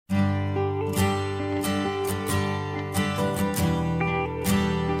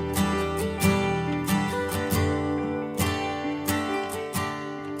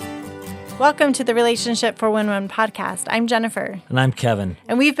Welcome to the Relationship 411 podcast. I'm Jennifer. And I'm Kevin.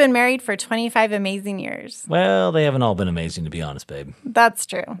 And we've been married for 25 amazing years. Well, they haven't all been amazing, to be honest, babe. That's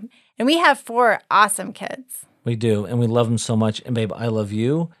true. And we have 4 awesome kids. We do, and we love them so much. And babe, I love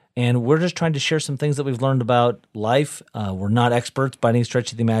you. And we're just trying to share some things that we've learned about life. We're not experts by any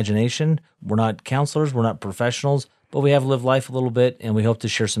stretch of the imagination. We're not counselors. We're not professionals. But we have lived life a little bit, and we hope to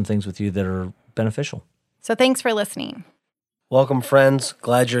share some things with you that are beneficial. So thanks for listening. Welcome, friends.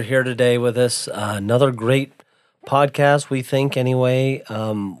 Glad you're here today with us. Another great podcast, we think, anyway.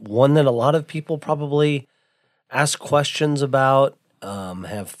 One that a lot of people probably ask questions about,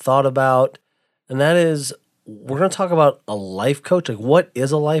 have thought about, and that is, we're going to talk about a life coach. Like, what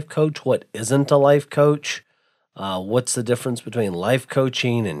is a life coach? What isn't a life coach? What's the difference between life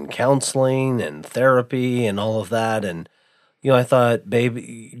coaching and counseling and therapy and all of that? And, I thought, babe,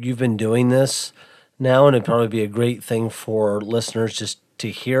 you've been doing this now, and it'd probably be a great thing for listeners just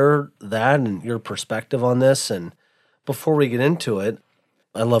to hear that and your perspective on this. And before we get into it,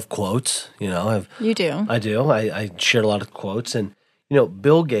 I love quotes. You do. I do. I share a lot of quotes. And,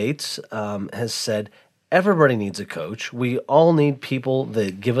 Bill Gates has said, everybody needs a coach. We all need people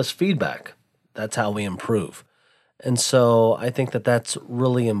that give us feedback. That's how we improve. And so I think that that's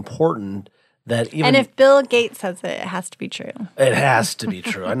really important. And if Bill Gates says it, it has to be true. It has to be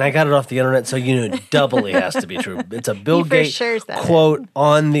true. And I got it off the internet, so it doubly has to be true. It's a Bill Gates quote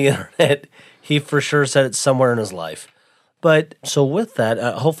on the internet. He for sure said it somewhere in his life. But so with that,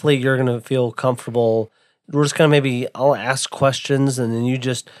 hopefully you're going to feel comfortable. We're just going to I'll ask questions and then you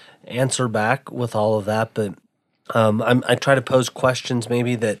just answer back with all of that. But I try to pose questions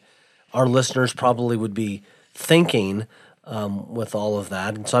maybe that our listeners probably would be thinking with all of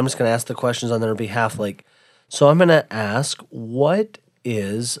that. And so I'm just going to ask the questions on their behalf. So I'm going to ask, what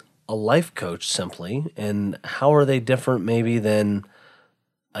is a life coach simply, and how are they different maybe than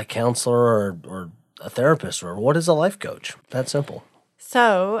a counselor or a therapist, or what is a life coach? That simple.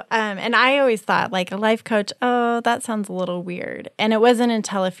 So, and I always thought a life coach, oh, that sounds a little weird. And it wasn't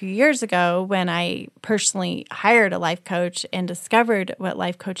until a few years ago when I personally hired a life coach and discovered what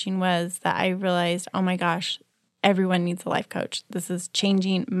life coaching was that I realized, oh my gosh, everyone needs a life coach. This is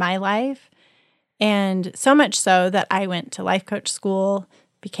changing my life. And so much so that I went to life coach school,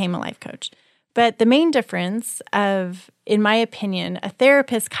 became a life coach. But the main difference in my opinion, a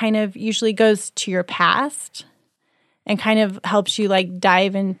therapist kind of usually goes to your past and kind of helps you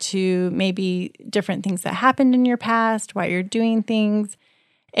dive into maybe different things that happened in your past, why you're doing things.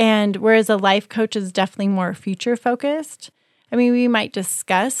 And whereas a life coach is definitely more future focused. I mean, we might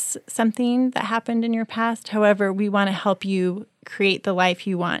discuss something that happened in your past. However, we want to help you create the life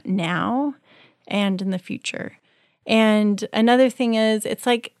you want now and in the future. And another thing is, it's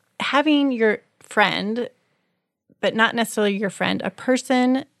like having your friend, but not necessarily your friend, a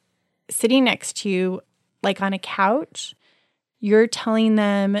person sitting next to you, on a couch. You're telling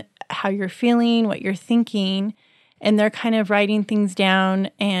them how you're feeling, what you're thinking, and they're kind of writing things down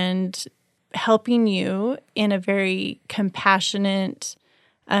and helping you in a very compassionate,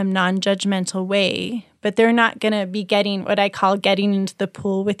 non-judgmental way. But they're not going to be getting into the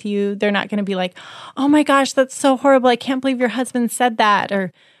pool with you. They're not going to be like, oh my gosh, that's so horrible. I can't believe your husband said that.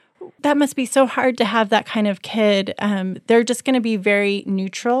 Or that must be so hard to have that kind of kid. They're just going to be very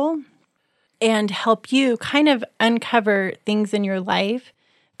neutral and help you kind of uncover things in your life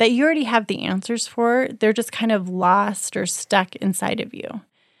that you already have the answers for. They're just kind of lost or stuck inside of you.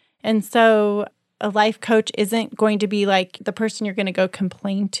 And so a life coach isn't going to be like the person you're going to go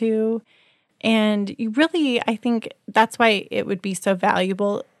complain to. And you really, I think that's why it would be so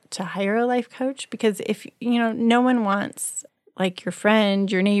valuable to hire a life coach, because if, no one wants your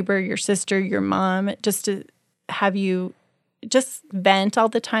friend, your neighbor, your sister, your mom, just to have you just vent all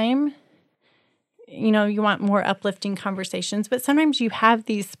the time. You want more uplifting conversations, but sometimes you have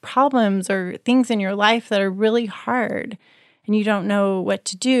these problems or things in your life that are really hard and you don't know what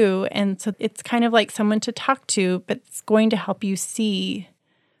to do. And so it's kind of like someone to talk to, but it's going to help you see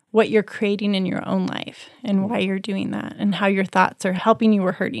what you're creating in your own life and why you're doing that and how your thoughts are helping you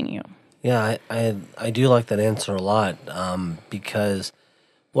or hurting you. Yeah, I do like that answer a lot because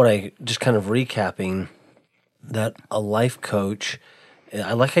what I just kind of recapping that a life coach,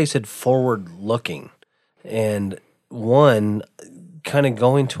 I like how you said forward looking, and one kind of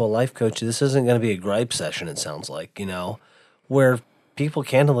going to a life coach. This isn't going to be a gripe session. It sounds like, where people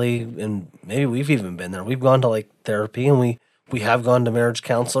candidly, and maybe we've even been there. We've gone to therapy, and we have gone to marriage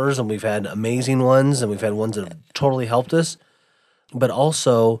counselors, and we've had amazing ones, and we've had ones that have totally helped us. But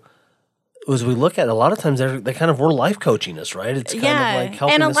also, as we look at it, a lot of times they kind of were life coaching us, right? It's kind of like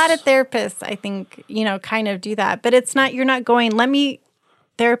helping us. And a lot of therapists, I think, kind of do that. But it's not, you're not going, let me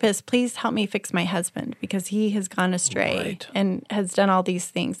therapist, please help me fix my husband because he has gone astray and has done all these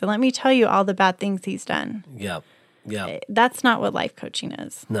things. And let me tell you all the bad things he's done. Yeah. Yeah. That's not what life coaching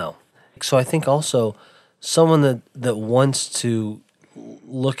is. No. So I think also someone that wants to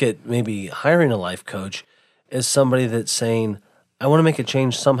look at maybe hiring a life coach is somebody that's saying, I want to make a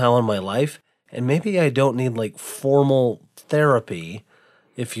change somehow in my life, and maybe I don't need like formal therapy,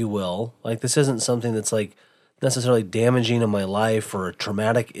 if you will. Like this isn't something that's like necessarily damaging in my life or a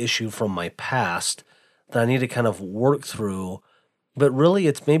traumatic issue from my past that I need to kind of work through. But really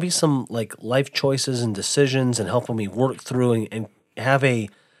it's maybe some like life choices and decisions and helping me work through and have a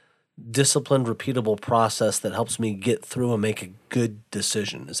disciplined, repeatable process that helps me get through and make a good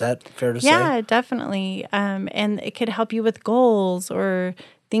decision. Is that fair to say? Yeah, definitely. And it could help you with goals or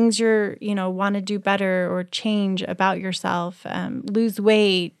things want to do better or change about yourself, lose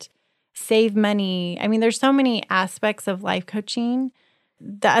weight, save money. I mean, there's so many aspects of life coaching.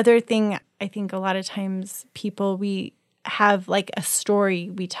 The other thing, I think a lot of times we have like a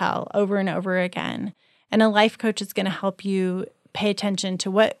story we tell over and over again. And a life coach is going to help you pay attention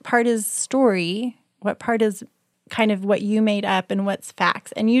to what part is story, what part is kind of what you made up and what's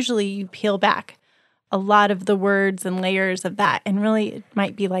facts. And usually you peel back a lot of the words and layers of that. And really it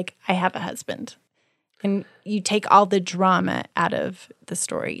might be like, I have a husband. And you take all the drama out of the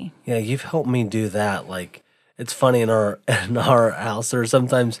story. Yeah, you've helped me do that. Like it's funny in our house, or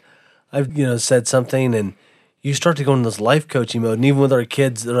sometimes I've said something and you start to go into this life coaching mode, and even with our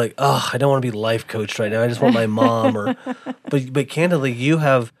kids, they're like, "Oh, I don't want to be life coached right now. I just want my mom." But candidly, you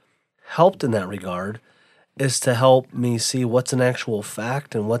have helped in that regard, is to help me see what's an actual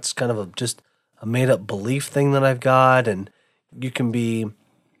fact and what's kind of just a made up belief thing that I've got, and you can be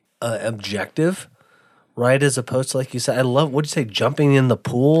objective, right? As opposed to, like you said, I love, what'd you say, jumping in the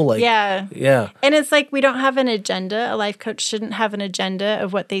pool? Like, yeah. Yeah. And it's like we don't have an agenda. A life coach shouldn't have an agenda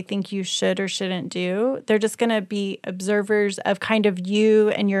of what they think you should or shouldn't do. They're just going to be observers of kind of you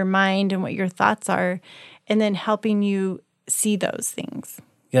and your mind and what your thoughts are, and then helping you see those things.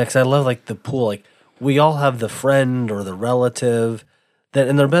 Yeah, because I love like the pool. Like we all have the friend or the relative that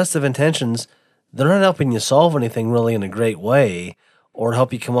in their best of intentions, they're not helping you solve anything really in a great way or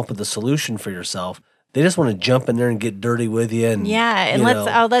help you come up with a solution for yourself. They just want to jump in there and get dirty with you, and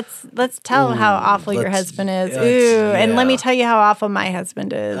let's tell how awful your husband is. And let me tell you how awful my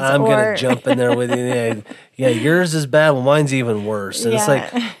husband is. I'm gonna jump in there with you. Yeah, yours is bad. Well, mine's even worse. And it's like,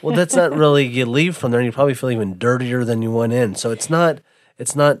 well, that's not really. You leave from there, and you probably feel even dirtier than you went in. So it's not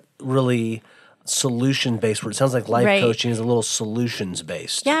really solution based. Where it sounds like life coaching is a little solutions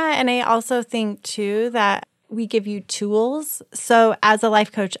based. Yeah, and I also think too that we give you tools. So as a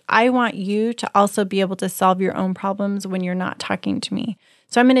life coach, I want you to also be able to solve your own problems when you're not talking to me.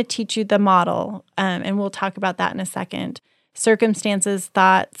 So I'm going to teach you the model, and we'll talk about that in a second. Circumstances,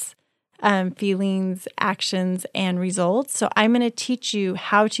 thoughts, feelings, actions, and results. So I'm going to teach you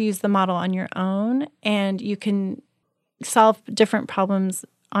how to use the model on your own, and you can solve different problems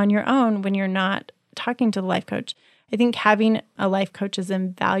on your own when you're not talking to the life coach. I think having a life coach is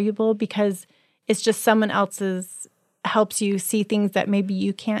invaluable because it's just someone else's helps you see things that maybe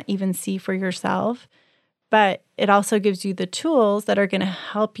you can't even see for yourself. But it also gives you the tools that are going to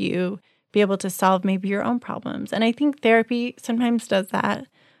help you be able to solve maybe your own problems. And I think therapy sometimes does that.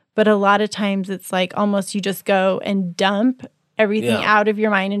 But a lot of times it's like almost you just go and dump everything out of your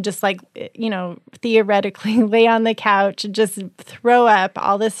mind and just like, theoretically lay on the couch and just throw up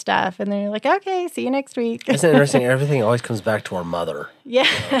all this stuff. And then you're like, okay, see you next week. Isn't it interesting? Everything always comes back to our mother. Yeah.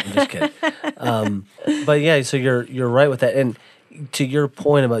 I'm just kidding. But yeah, so you're right with that. And to your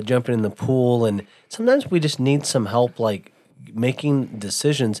point about jumping in the pool, and sometimes we just need some help like making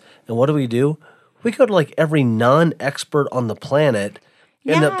decisions. And what do? We go to like every non-expert on the planet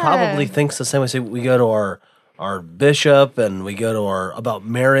and that probably thinks the same way. So we go to our bishop and we go to about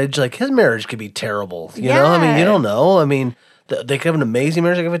marriage. Like his marriage could be terrible. You know? I mean, you don't know. I mean, they could have an amazing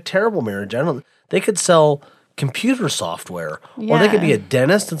marriage. They could have a terrible marriage. They could sell computer software or they could be a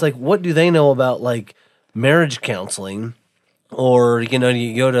dentist. It's like, what do they know about like marriage counseling? Or,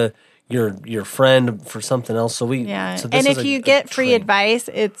 you go to your friend for something else. So so and if you get free advice,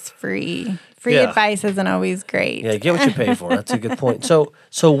 it's free. Free advice isn't always great. Yeah, get what you pay for. That's a good point.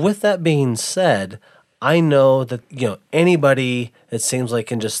 So with that being said, I know that, anybody, it seems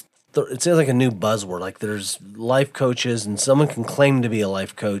like it seems like a new buzzword. Like there's life coaches and someone can claim to be a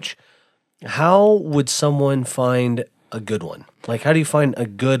life coach. How would someone find a good one? Like, how do you find a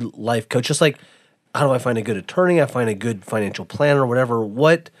good life coach? Just like, how do I find a good attorney? I find a good financial planner, whatever.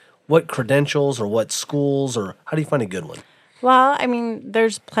 What credentials or what schools or how do you find a good one? Well, I mean,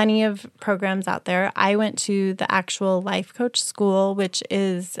 there's plenty of programs out there. I went to the actual life coach school, which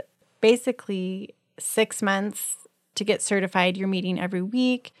is basically 6 months to get certified. You're meeting every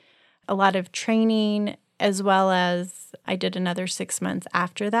week, a lot of training, as well as I did another 6 months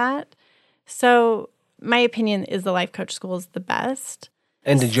after that. So my opinion is the life coach school is the best.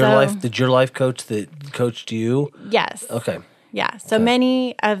 And did your life coach that coached you? Yes. Okay. Yeah. So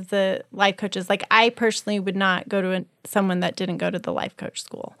many of the life coaches, like I personally would not go to someone that didn't go to the life coach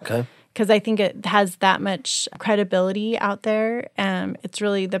school. Okay. Because I think it has that much credibility out there. It's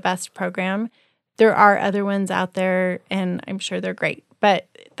really the best program. There are other ones out there, and I'm sure they're great, but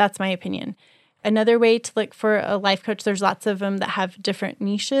that's my opinion. Another way to look for a life coach, there's lots of them that have different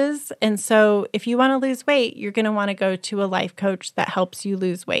niches. And so if you want to lose weight, you're going to want to go to a life coach that helps you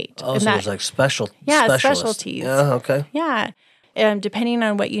lose weight. Oh, so there's like specialties. Specialties. Yeah, okay. Yeah. Depending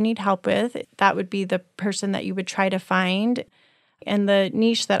on what you need help with, that would be the person that you would try to find. And the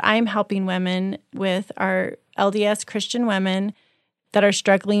niche that I'm helping women with are LDS Christian women that are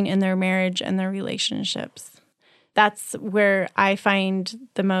struggling in their marriage and their relationships. That's where I find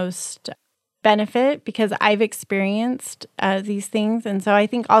the most benefit because I've experienced these things. And so I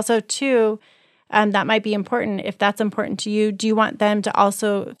think also, too, that might be important. If that's important to you, do you want them to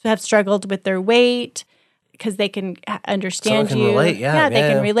also have struggled with their weight? Because they can understand you. Relate, they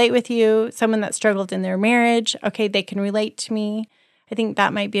can relate with you. Someone that struggled in their marriage, okay, they can relate to me. I think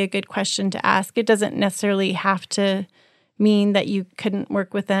that might be a good question to ask. It doesn't necessarily have to mean that you couldn't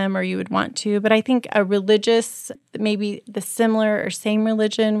work with them or you would want to, but I think a religious, maybe the similar or same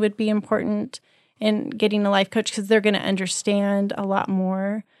religion would be important in getting a life coach because they're going to understand a lot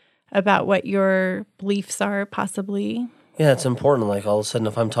more about what your beliefs are possibly. Yeah, it's important. Like all of a sudden,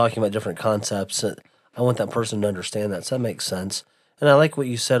 if I'm talking about different concepts, I want that person to understand that. So that makes sense. And I like what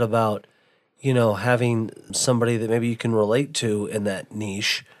you said about, having somebody that maybe you can relate to in that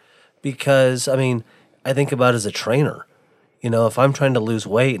niche. Because, I think about it as a trainer. If I'm trying to lose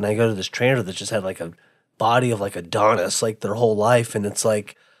weight and I go to this trainer that just had like a body of like Adonis like their whole life, and it's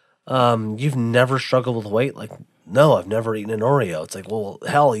like, you've never struggled with weight? Like, no, I've never eaten an Oreo. It's like, well,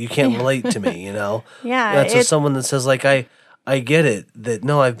 hell, you can't relate to me, Yeah. That's just someone that says like, I get it, that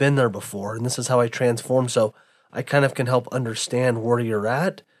no, I've been there before, and this is how I transform. So I kind of can help understand where you're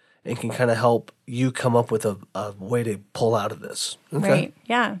at and can kind of help you come up with a way to pull out of this. Okay. Right,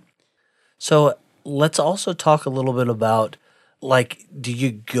 yeah. So let's also talk a little bit about, like, do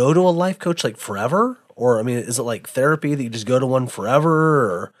you go to a life coach like forever? Or, is it like therapy that you just go to one forever?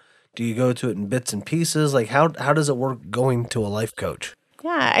 Or do you go to it in bits and pieces? Like, how does it work going to a life coach?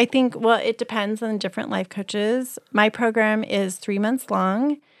 Yeah, I think, it depends on different life coaches. My program is 3 months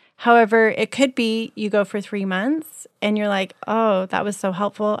long. However, it could be you go for 3 months and you're like, oh, that was so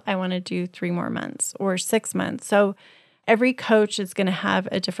helpful. I want to do 3 more months or 6 months. So every coach is going to have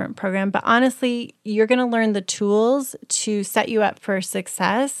a different program. But honestly, you're going to learn the tools to set you up for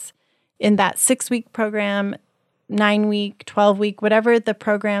success in that 6-week program, 9-week, 12-week, whatever the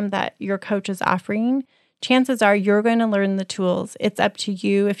program that your coach is offering. Chances are you're going to learn the tools. It's up to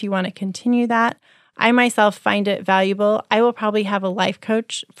you if you want to continue that. I myself find it valuable. I will probably have a life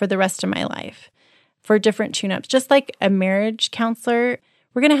coach for the rest of my life for different tune-ups. Just like a marriage counselor,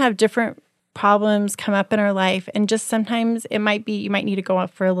 we're going to have different problems come up in our life. And just sometimes it might be, you might need to go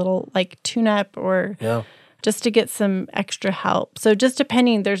up for a little like tune-up or just to get some extra help. So just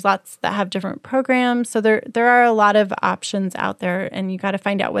depending, there's lots that have different programs. So there are a lot of options out there and you got to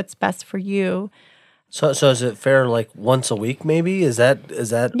find out what's best for you. So is it fair like once a week maybe? Is that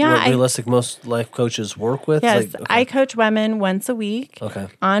what realistic most life coaches work with? Yes, like, okay. I coach women once a week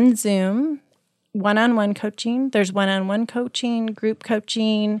on Zoom, one-on-one coaching. There's one-on-one coaching, group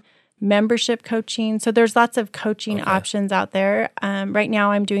coaching, membership coaching. So there's lots of coaching options out there. Right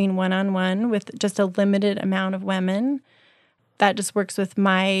now I'm doing one-on-one with just a limited amount of women. That just works with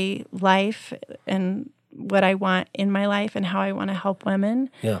my life and what I want in my life and how I want to help women.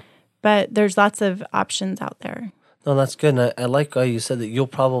 Yeah. But there's lots of options out there. No, that's good. And I like how you said that you'll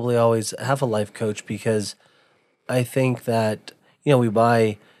probably always have a life coach because I think that, we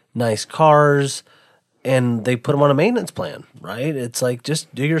buy nice cars and they put them on a maintenance plan, right? It's like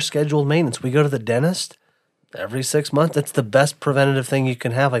just do your scheduled maintenance. We go to the dentist every 6 months. That's the best preventative thing you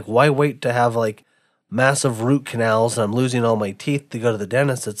can have. Like, why wait to have like massive root canals and I'm losing all my teeth to go to the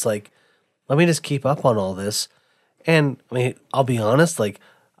dentist? It's like, let me just keep up on all this. And I'll be honest, like,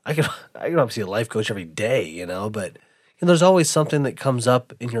 I can obviously see a life coach every day, but there's always something that comes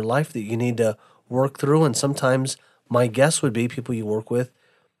up in your life that you need to work through. And sometimes my guess would be people you work with,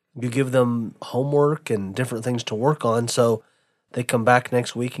 you give them homework and different things to work on. So they come back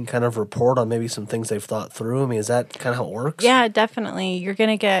next week and kind of report on maybe some things they've thought through? I mean, is that kind of how it works? Yeah, definitely. You're going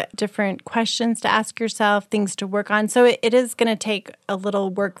to get different questions to ask yourself, things to work on. So it is going to take a little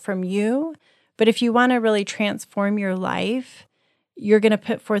work from you. But if you want to really transform your life, you're going to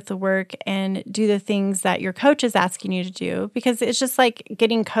put forth the work and do the things that your coach is asking you to do, because it's just like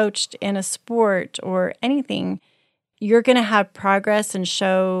getting coached in a sport or anything. You're going to have progress and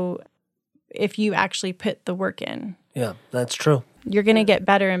show if you actually put the work in. Yeah, that's true. You're going to get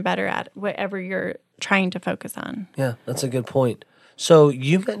better and better at whatever you're trying to focus on. Yeah, that's a good point. So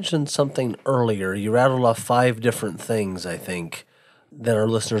you mentioned something earlier. You rattled off 5 different things, I think, that our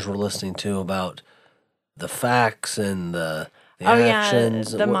listeners were listening to about the facts and the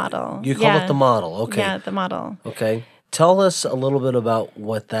actions. Yeah, the model. You call it the model. Okay. Yeah, the model. Okay. Tell us a little bit about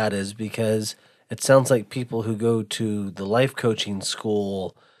what that is, because it sounds like people who go to the life coaching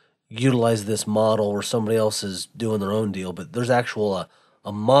school utilize this model or somebody else is doing their own deal, but there's a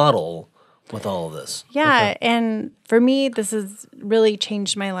model with all of this. Yeah, and for me, this has really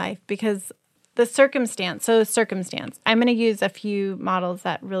changed my life because the circumstance. I'm going to use a few models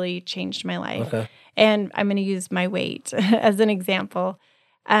that really changed my life. Okay. And I'm going to use my weight as an example.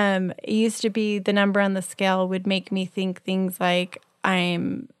 It used to be the number on the scale would make me think things like,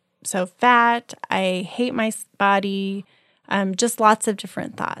 I'm so fat, I hate my body, just lots of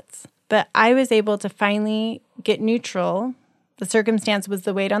different thoughts. But I was able to finally get neutral. The circumstance was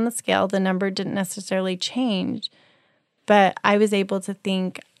the weight on the scale. The number didn't necessarily change. But I was able to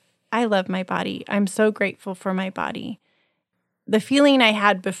think, I love my body. I'm so grateful for my body. The feeling I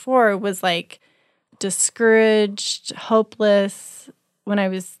had before was like discouraged, hopeless when I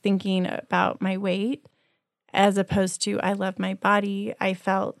was thinking about my weight, as opposed to I love my body. I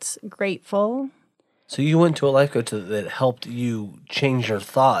felt grateful. So you went to a life coach that helped you change your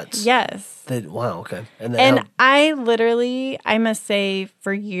thoughts. Yes. Wow, okay. And I literally, I must say,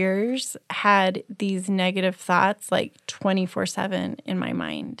 for years had these negative thoughts like 24/7 in my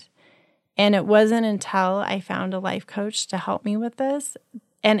mind. And it wasn't until I found a life coach to help me with this.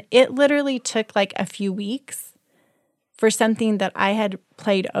 And it literally took like a few weeks for something that I had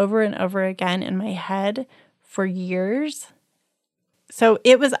played over and over again in my head for years. So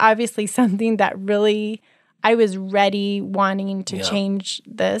it was obviously something that really, I was ready, wanting to change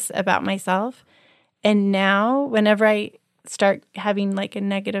this about myself. And now, whenever I start having like a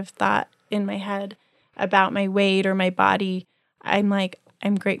negative thought in my head about my weight or my body, I'm like,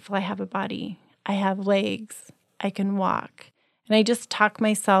 I'm grateful I have a body. I have legs. I can walk. And I just talk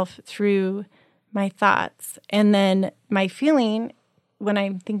myself through my thoughts. And then my feeling when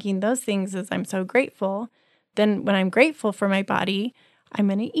I'm thinking those things is I'm so grateful. Then when I'm grateful for my body, I'm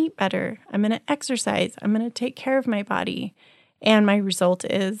going to eat better. I'm going to exercise. I'm going to take care of my body. And my result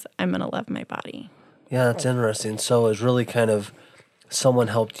is I'm going to love my body. Yeah, that's interesting. So it's really kind of someone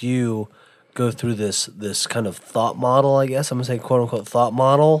helped you go through this kind of thought model, I guess. I'm going to say quote unquote thought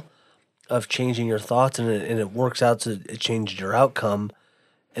model of changing your thoughts, and it works out to it changed your outcome.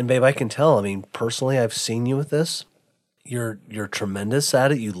 And babe, I can tell. I mean, personally, I've seen you with this. You're tremendous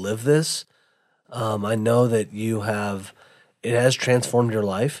at it. You live this. I know that it has transformed your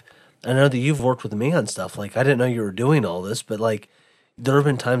life. I know that you've worked with me on stuff. Like, I didn't know you were doing all this, but like, there have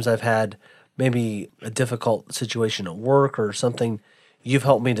been times I've had maybe a difficult situation at work or something. You've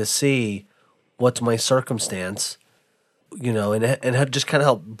helped me to see what's my circumstance, and have just kind of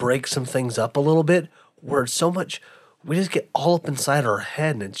helped break some things up a little bit where it's so much, we just get all up inside our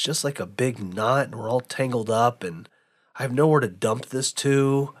head and it's just like a big knot and we're all tangled up and I have nowhere to dump this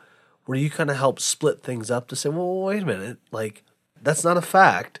to, where you kind of help split things up to say, well, wait a minute, like, that's not a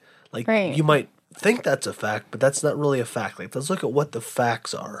fact. Like, right. You might think that's a fact, but that's not really a fact. Like, let's look at what the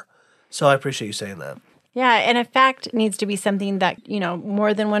facts are. So I appreciate you saying that. Yeah, and a fact needs to be something that,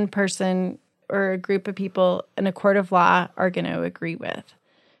 more than one person or a group of people in a court of law are going to agree with.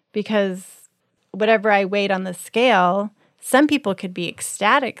 Because whatever I weighed on the scale, some people could be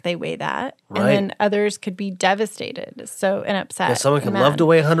ecstatic they weigh that, right. And then others could be devastated and upset. Yeah, someone can love to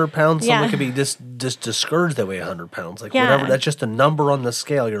weigh 100 pounds. Someone could be just discouraged they weigh 100 pounds. Like, whatever, that's just a number on the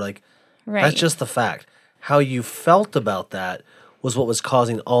scale. You're like, right. That's just the fact. How you felt about that was what was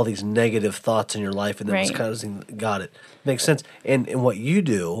causing all these negative thoughts in your life, and then was causing, got it. Makes sense. And what you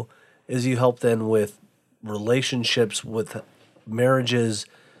do is you help then with relationships, with marriages,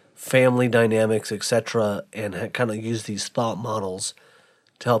 family dynamics, etc., and kind of use these thought models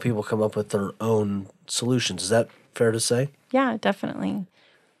to help people come up with their own solutions. Is that fair to say? Yeah, definitely.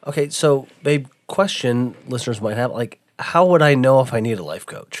 Okay, so babe, question listeners might have, like, how would I know if I need a life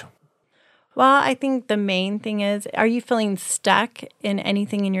coach? Well, I think the main thing is, are you feeling stuck in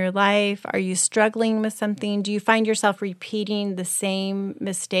anything in your life? Are you struggling with something? Do you find yourself repeating the same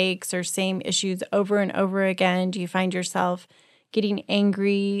mistakes or same issues over and over again? Do you find yourself getting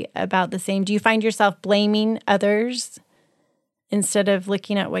angry about the same? Do you find yourself blaming others instead of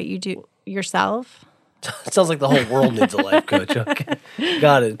looking at what you do yourself? It sounds like the whole world needs a life coach. Okay.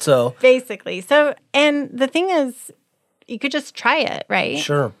 Got it. So basically. So, and the thing is, you could just try it, right?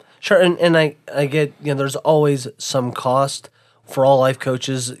 Sure. And I get, there's always some cost for all life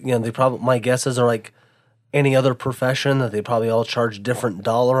coaches. They probably, my guesses are like any other profession, that they probably all charge different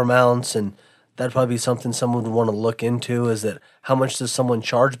dollar amounts. And that'd probably be something someone would want to look into, is that how much does someone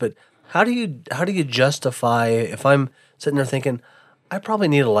charge? But how do you justify, if I'm sitting there thinking, I probably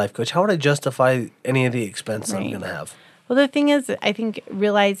need a life coach, how would I justify any of the expense I'm going to have? Well, the thing is, I think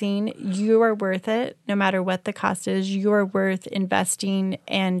realizing you are worth it, no matter what the cost is. You are worth investing.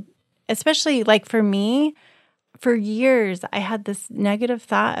 And especially like for me, for years, I had this negative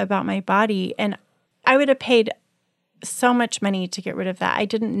thought about my body, and I would have paid so much money to get rid of that. I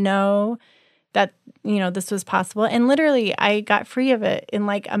didn't know that, this was possible. And literally, I got free of it in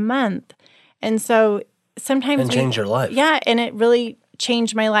like a month. And so sometimes and change your life. Yeah. And it really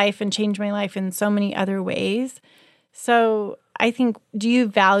changed my life and changed my life in so many other ways. So I think, do you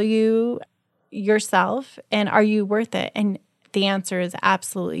value yourself, and are you worth it? And the answer is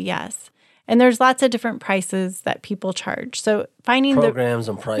absolutely yes. And there's lots of different prices that people charge. So finding programs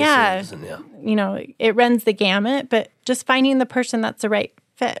and prices. It runs the gamut, but just finding the person that's the right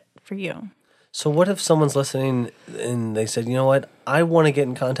fit for you. So what if someone's listening and they said, you know what, I want to get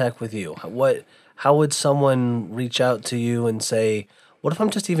in contact with you. How would someone reach out to you and say, what if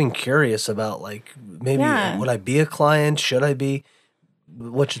I'm just even curious about, like, maybe would I be a client? Should I be?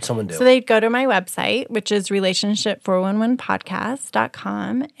 What should someone do? So they'd go to my website, which is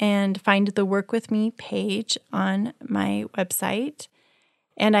relationship411podcast.com, and find the Work With Me page on my website.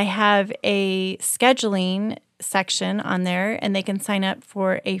 And I have a scheduling section on there, and they can sign up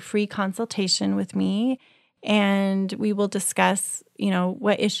for a free consultation with me. And we will discuss,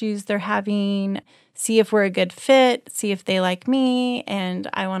 what issues they're having, see if we're a good fit, see if they like me, and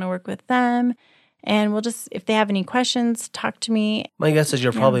I want to work with them. And we'll just, if they have any questions, talk to me. My guess is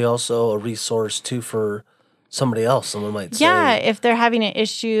you're probably also a resource, too, for somebody else. Someone might say. Yeah, if they're having an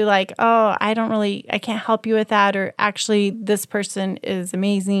issue like, oh, I can't help you with that, or actually this person is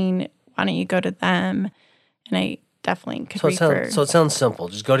amazing, why don't you go to them? And I definitely could refer. So it sounds simple.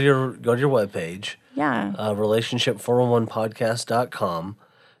 Just go to your webpage. Yeah. Relationship411podcast.com,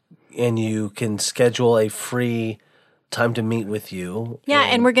 and you can schedule a free time to meet with you. Yeah,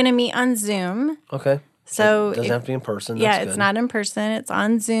 and we're going to meet on Zoom. Okay. So it doesn't have to be in person. Yeah, That's it's good. not in person. It's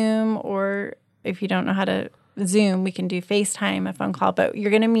on Zoom, or if you don't know how to Zoom, we can do FaceTime, a phone call. But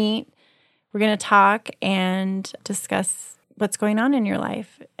you're going to meet. We're going to talk and discuss what's going on in your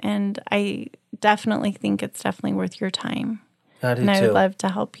life. And I definitely think it's definitely worth your time. I do and too. I would love to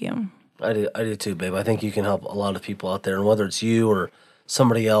help you. I do too, babe. I think you can help a lot of people out there. And whether it's you or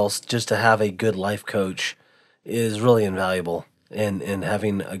somebody else, just to have a good life coach is really invaluable. And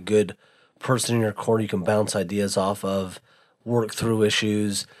having a good person in your corner you can bounce ideas off of, work through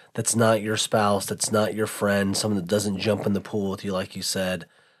issues, that's not your spouse, that's not your friend, someone that doesn't jump in the pool with you like you said,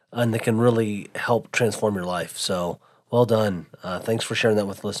 and that can really help transform your life. So well done. Thanks for sharing that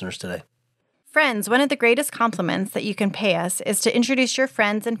with listeners today. Friends, one of the greatest compliments that you can pay us is to introduce your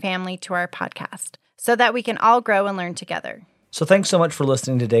friends and family to our podcast so that we can all grow and learn together. So thanks so much for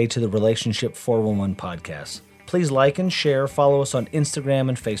listening today to the Relationship 411 podcast. Please like and share, follow us on Instagram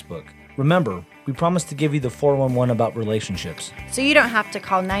and Facebook. Remember, we promise to give you the 411 about relationships, so you don't have to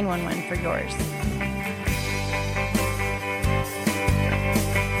call 911 for yours.